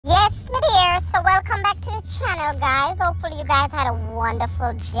welcome back to the channel, guys. Hopefully you guys had a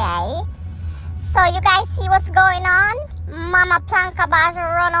wonderful day. So you guys see what's going on? Mama Planka Bars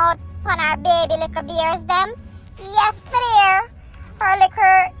run out on our baby little bears them. Yes, dear. Her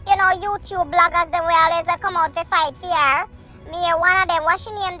little, YouTube bloggers, them we always come out to fight for her. Me one of them, what's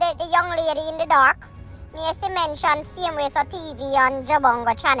she name, the young lady in the dark? Me she mentioned same way so TV on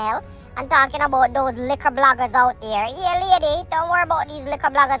Jabongo channel and talking about those liquor bloggers out there. Yeah, lady, don't worry about these liquor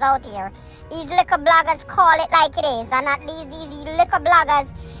bloggers out here. These liquor bloggers call it like it is, and at least these liquor bloggers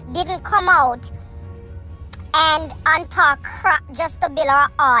didn't come out and talk crap just to build our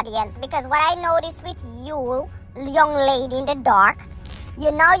audience. Because what I noticed with you, young lady in the dark,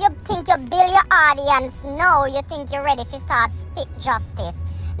 you think you build your audience. No, you think you're ready to start spit justice.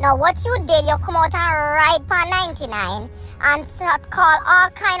 Now, what you did, you come out and write for 99 and start call all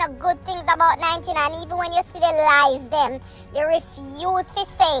kind of good things about 99. Even when you see the lies them, you refuse to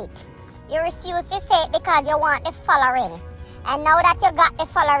say it. You refuse to say it because you want the following. And now that you got the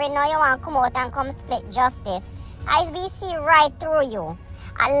following, now you want to come out and come split justice. I we see right through you.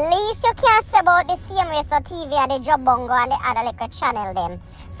 At least you can't say about the same way so TV and the Jabongo and the other little channel them.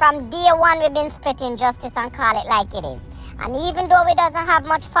 From day one we've been splitting justice and call it like it is. And even though we doesn't have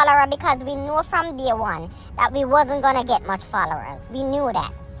much follower, because we knew from day one that we wasn't gonna get much followers. We knew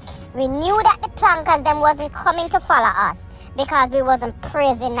that. We knew that the plankers them wasn't coming to follow us because we wasn't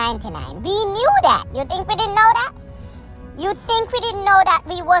praising 99. We knew that. You think we didn't know that? You think we didn't know that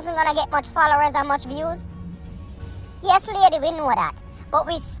we wasn't gonna get much followers and much views? Yes, lady, we know that. But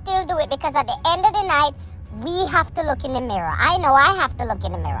we still do it because at the end of the night, we have to look in the mirror. I know I have to look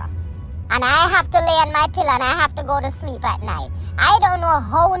in the mirror. And I have to lay on my pillow and I have to go to sleep at night. I don't know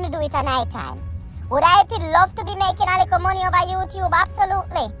how to do it at night time. Would I love to be making a little money over YouTube?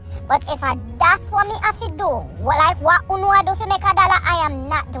 Absolutely. But if that's what me have to do, what Uno I do to make $1, I am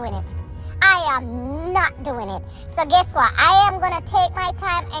not doing it. I am not doing it. So guess what? I am going to take my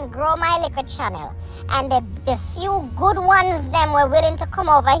time and grow my little channel. And the few good ones them were willing to come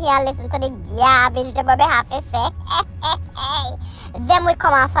over here and listen to the garbage the baby have to say. Then we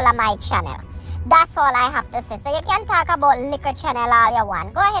come and follow my channel. That's all I have to say. So you can talk about liquor channel all you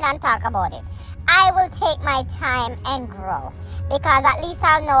want. Go ahead and talk about it. I will take my time and grow. Because at least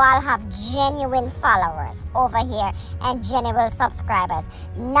I'll know I'll have genuine followers over here and genuine subscribers.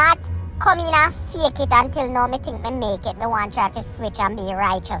 Not come in and fake it until now me think me make it. Me want to try to switch and be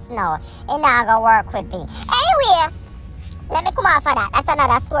righteous. No, it not gonna work with me. Anyway, let me come off of that. That's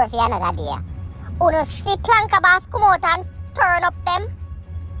another story for another day. Uno see Planka Boss come out and turn up them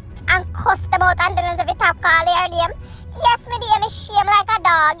and cuss them out and then if you top call their name. Yes, me dear, me shame like a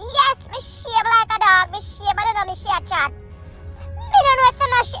dog. Yes, me shame like a dog. Me shame, I don't know, me share chat. Me don't know if they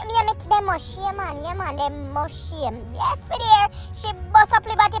must shame. Me to them must shame, man. Yeah, man, they must shame. Yes, me dear. She bust up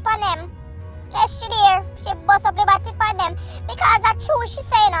liberty upon them. Yes, she dear. She bust up liberty upon them. Because that's true she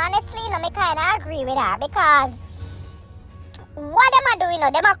saying, honestly, me kind of agree with her. Because what them are doing,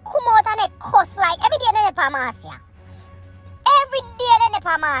 them are come out and they cuss like every day they never Marcia. Every day they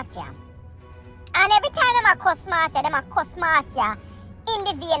never Marcia. And every time them are cuss Marcia, them are cuss Marcia in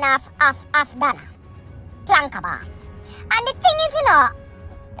the vein of Donna. Planka Boss. And the thing is,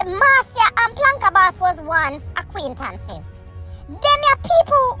 Marcia and Planka Boss was once acquaintances. Them are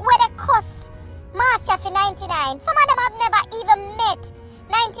people where they cuss Marcia for 99. Some of them have never even met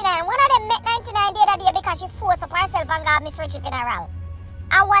 99. One of them met 99 the other day because she forced up herself and got Miss Richie funeral.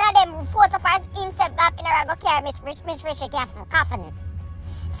 And one of them forced up himself got funeral go carry Miss Richie coffin.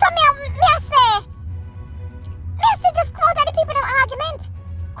 So me say just come out of the people them argument.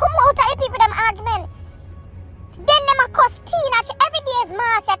 Come out of the people them argument. Then them a cuss Tina. Every day is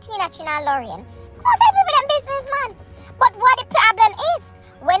Marcia, Tina, and Lorraine. Come out of the people them business, man. But what the problem is,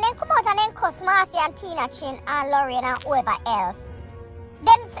 when they come out and then cuss Marcia and Tina Chin and Lorraine and whoever else,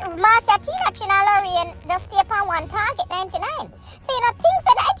 them Marcia, Tina Chin and Lorraine just stay upon one target, 99. So things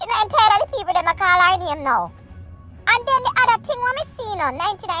that 99 tired of the people them a call her name now. And then the other thing what me see 99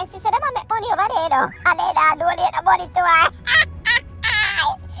 she said them a make money over there though. And they don't donate the money to her.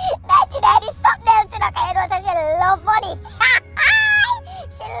 99 is something else, so she love money.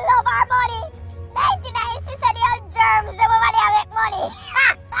 She love her money. 99 she said the old germs, them over there make money.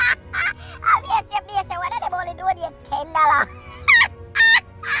 I say, one of them only donate $10.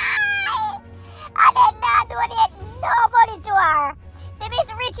 And then not donate no money to her. See, Miss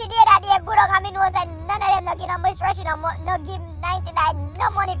Richie did that day good on me knows and none of them no give Miss Richie no give 99 no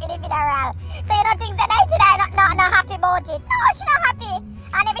money for the funeral. So things that 99 not happy about it. No, she not happy.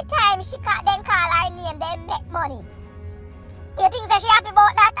 And every time she call her name, they make money. You think that she happy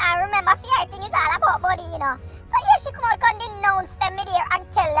about that? I remember fear thing is all about money, So yeah, she come out and denounce them there and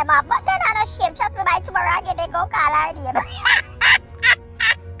tell them up. But then I no shame. Trust me, by tomorrow again they go call her name.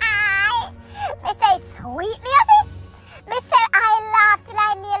 Me say sweet me, you see? Me say I laugh till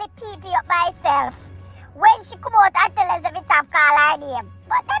I nearly pee up myself. When she come out and tell us if it top call her name.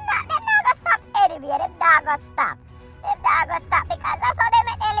 But them not gonna stop anyway. Them not gonna stop. Them not gonna stop because that's how they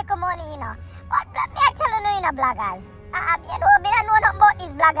make their little money, you know. But me I tell you, bloggers. You know, me don't know nothing about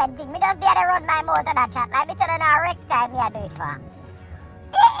this blogging thing. Me just there to run my mouth on that chat. Like me tell you now, wreck time me I do it for.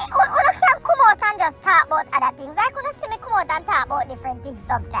 You can't come out and just talk about other things. Like you see me come out and talk about different things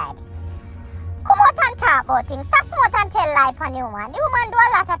sometimes. Come out and talk about things. Stop come out and tell lie on the woman. The woman do a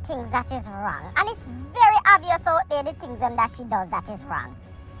lot of things that is wrong. And it's very obvious out there the things that she does that is wrong.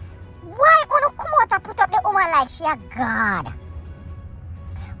 Why you come out and put up the woman like she a god?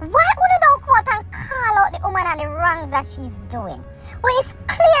 Why you don't come out and call out the woman and the wrongs that she's doing? When it's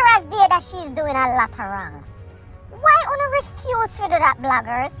clear as day that she's doing a lot of wrongs. Why you refuse to do that,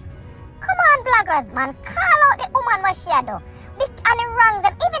 bloggers? Come on, bloggers, man. Call out the woman what she do. And the wrongs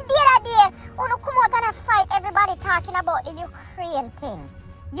them. Even the other day, you come out and fight everybody talking about the Ukraine thing.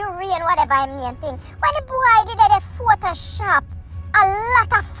 Ukraine, whatever I mean thing. When the boy did the Photoshop, a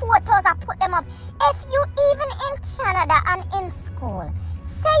lot of photos, I put them up. If you even in Canada and in school,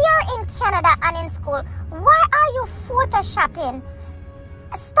 say you're in Canada and in school, why are you photoshopping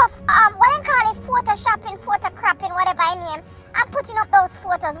stuff, what I call it, photoshopping, photocropping, whatever I name, and putting up those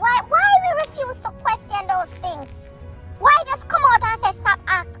photos? Why we refuse to question those things? Why just come out and say stop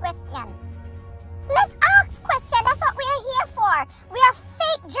ask question? Let's ask question. That's what we are here for. We are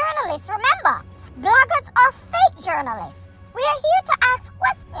fake journalists. Remember, bloggers are fake journalists. We are here to ask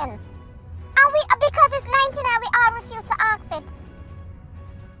questions. And because it's 99, we all refuse to ask it.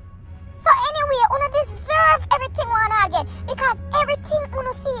 So anyway, you deserve everything one get because everything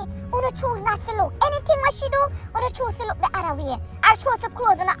you see, you choose not to look. Anything what she do, you choose to look the other way. Or choose to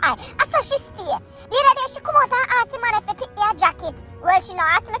close in the eye. And so she stay. The other day she come out and ask the man if they pick me a jacket. Well, she not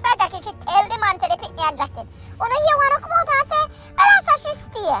ask me for a jacket, she tell the man say they pick me a jacket. You hear one come out and say, well, that's how she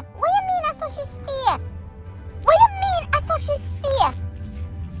stay. What you mean that's how she stay? What you mean that's how she stay?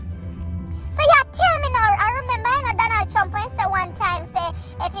 So yeah, tell me now, I remember Donald Trump when he said one time, say,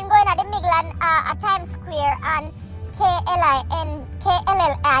 if him going at the Midland Times Square and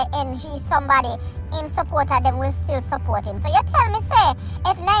KLLING somebody, him supporter them will still support him. So you tell me, say,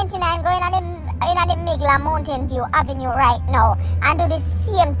 if 99 going at the Midland Mountain View Avenue right now and do the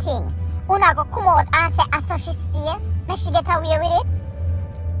same thing, who not go come out and say, so she stay, make she get away with it?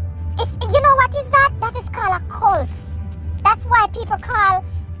 It's, you know what is that? That is called a cult. That's why people call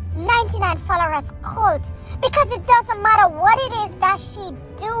 99 followers cult, because it doesn't matter what it is that she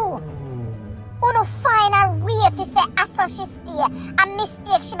do. Uno find a way if you say so she stay, a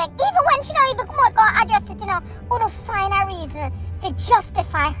mistake she make. Even when she don't even come out go address it, uno find a reason to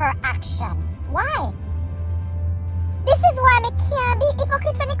justify her action. Why? This is why me can't be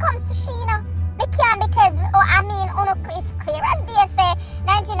hypocrite when it comes to she, Me can't because uno is clear as they say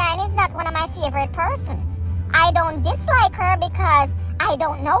 99 is not one of my favorite person. I don't dislike her because I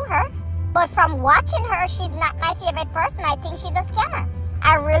don't know her. But from watching her, she's not my favorite person. I think she's a scammer.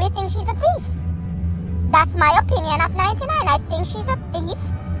 I really think she's a thief. That's my opinion of 99. I think she's a thief.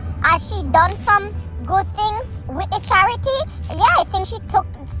 Has she done some good things with the charity? Yeah, I think she took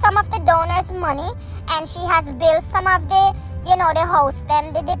some of the donors' money and she has built some of the, the host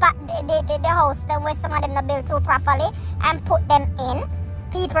them, the host them where some of them not built too properly and put them in.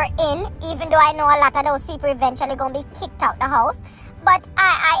 People in, even though I know a lot of those people eventually gonna be kicked out the house. But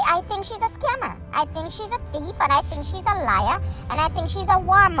I think she's a scammer. I think she's a thief, and I think she's a liar, and I think she's a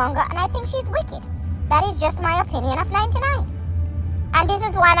warmonger, and I think she's wicked. That is just my opinion of 99. And this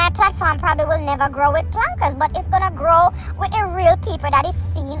is why my platform probably will never grow with plankers, but it's gonna grow with the real people that is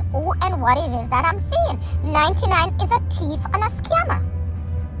seeing who and what it is that I'm seeing. 99 is a thief and a scammer.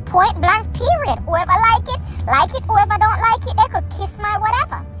 Point blank period. Whoever like it. Whoever don't like it, they could kiss my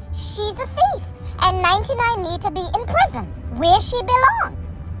whatever. She's a thief. And 99 need to be in prison where she belongs.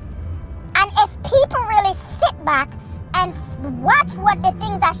 And if people really sit back and watch what the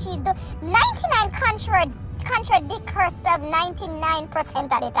things that she's doing, 99 contradict herself 99%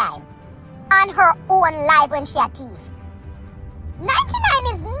 of the time on her own life when she a thief. 99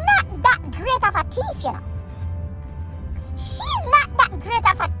 is not that great of a thief, She's not that great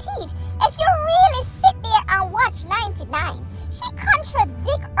of a thief. If you really sit there and watch 99, she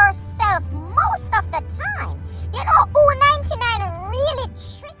contradicts herself most of the time. Who 99 really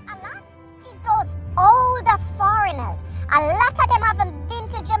trick a lot is those older foreigners. A lot of them haven't been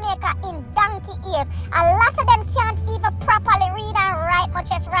to Jamaica in donkey years. A lot of them can't even properly read and write,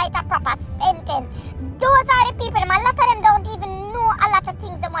 much as write a proper sentence. Those are the people, a lot of them don't even know a lot of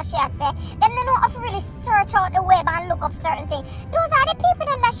things that what she has said. Them don't know how to really search out the web and look up certain things. Those are the people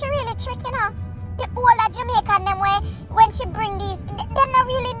them that she really trick, you know. The older Jamaican them where when she bring these, them not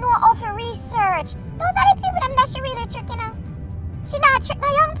really know how to research. Those are the people them that she really trick, you know. She not trick no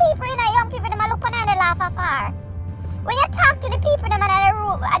young people, you know. Young people them a look on her and they laugh afar. When you talk to the people them at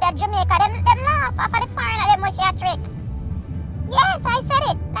the Jamaica, them laugh after the foreign of them what she a trick. Yes, I said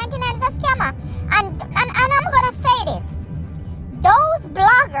it. 99 is a scammer. And I'm gonna say this. Those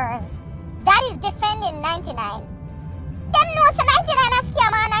bloggers that is defending 99, them know so 99 a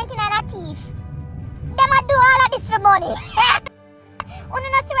scammer and 99 a thief. Them a do all of this for money. You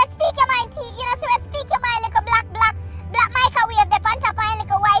know see we speak your mind teeth. You know see we speak your mind like a black microwave the on top and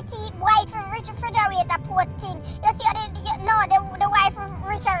like a white refrigerator port thing. You see the white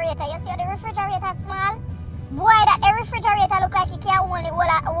refrigerator. You see the refrigerator small? Boy, that the refrigerator look like it can only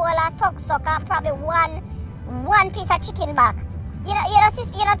hold a suck and probably one piece of chicken back. You know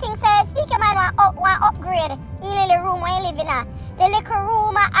things say speak your mind one upgrade in the room where you live in a. The little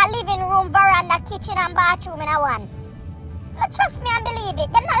room, a living room, veranda, kitchen and bathroom in a one. But trust me and believe it.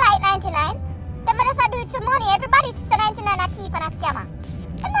 Them not like 99. Them just do it for money. Everybody says 99 a thief and a scammer.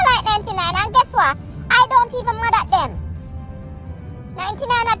 Them not like 99 and guess what? I don't even mad at them. 99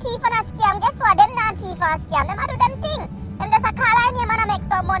 a thief and a scam, guess what? Them not thief and a scam. Them a do them thing. Them just a call her name and a make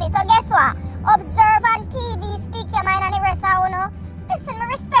some money. So guess what? Observe on TV, speak your mind and the rest of you know. Listen, me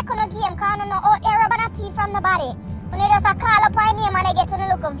respect on the game because you know out there robbing a thief from the body. When you just a call up her name and they get to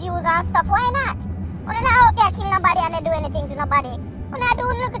look of views and stuff, why not? When you not out there kill nobody and they do anything to nobody. When I do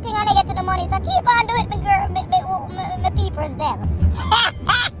look at thing and they get to the money, so keep on doing it, me girl, me peoples them.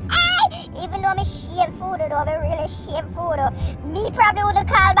 Even though me shameful though, me really shameful though. Me probably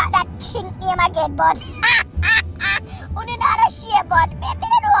wouldn't call back that chink name again, but wouldn't not a shame, but me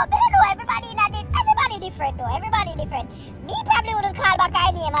don't know, everybody different though, everybody different. Me probably wouldn't call back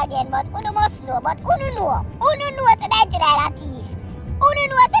her name again, but Uno must know, but Uno know say 99 a thief. Uno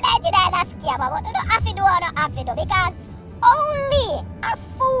know say 99 a scammer, but Uno have to do or not have to do, because only a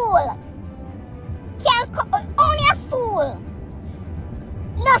fool only a fool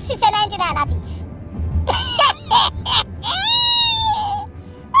no see say 99 a thief.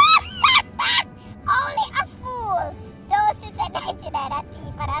 Only a fool don't see say 99 a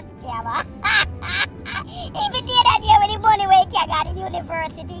thief and a scammer. Even the other day when the money where you can go to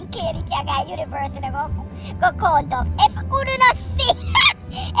university and claim you can go to university go count up. If you not see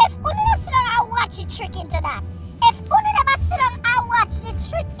if you not sit down and watch the trick into that, if you never sit down and watch the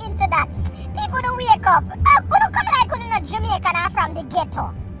trick into that, people don't wake up. You don't come like you know Jamaican and from the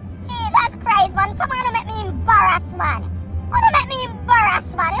ghetto. Jesus Christ, man. Someone make me embarrassed, man. You don't make me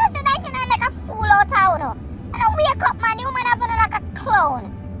embarrassed, man. You say 99 make a fool out of you. And don't wake up, man. You man have you like a clown.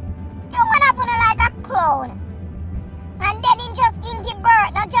 You man have you like a clown. And then he just give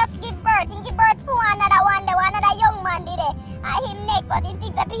birth. Not just give birth. He give birth to another young man did it. And him next, but he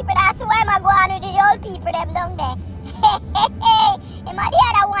thinks the people that's why am I going with the old people them down there. Him a the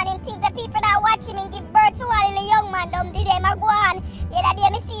other one, him thinks the people that watch him and give birth to one little young man down there. Him a go on. The other day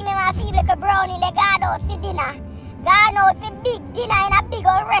me see me and feel like a brownie, they gone out for dinner. Gone out for big dinner in a big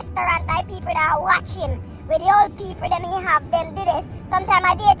old restaurant like people that watch him. With the old people them he have them did it. Sometime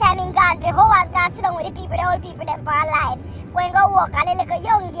a daytime in gone for hours gone sit down with the people, the old people them for life. When go walk and the little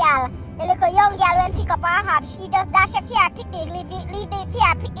young girl when pick up her hub, she just dash a fear picnic, leave the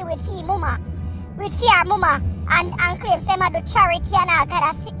fear picnic with fear mama and claim say ma do charity and all kind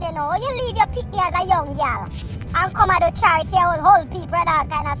of sit there now. You leave your picnic as a young girl and come and do charity and hold people and all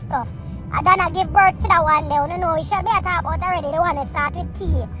kind of stuff. And then I give birth to that one there. You know, we should be talk about already the one that start with T.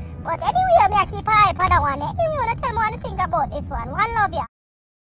 But anyway, I keep an eye on that one. Anyway, I tell me what to think about this one. One love ya.